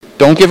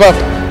Don't give up.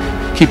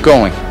 Keep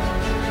going.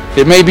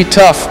 It may be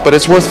tough, but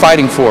it's worth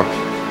fighting for.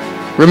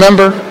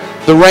 Remember,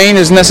 the rain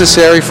is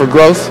necessary for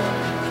growth,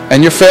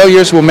 and your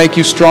failures will make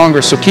you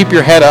stronger, so keep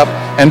your head up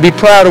and be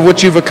proud of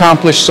what you've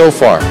accomplished so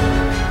far.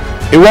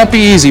 It won't be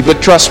easy,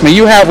 but trust me,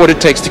 you have what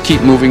it takes to keep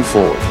moving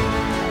forward.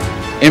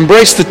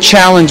 Embrace the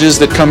challenges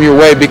that come your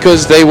way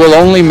because they will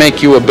only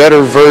make you a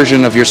better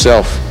version of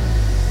yourself.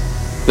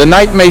 The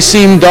night may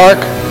seem dark,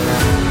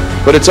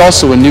 but it's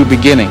also a new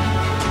beginning.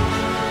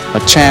 A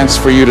chance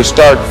for you to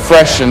start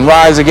fresh and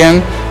rise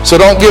again. So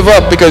don't give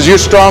up because you're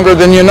stronger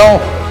than you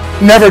know.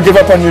 Never give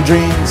up on your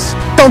dreams.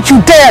 Don't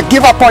you dare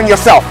give up on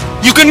yourself.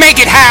 You can make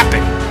it happen.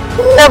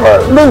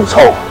 Never lose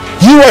hope.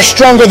 You are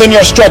stronger than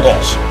your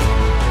struggles.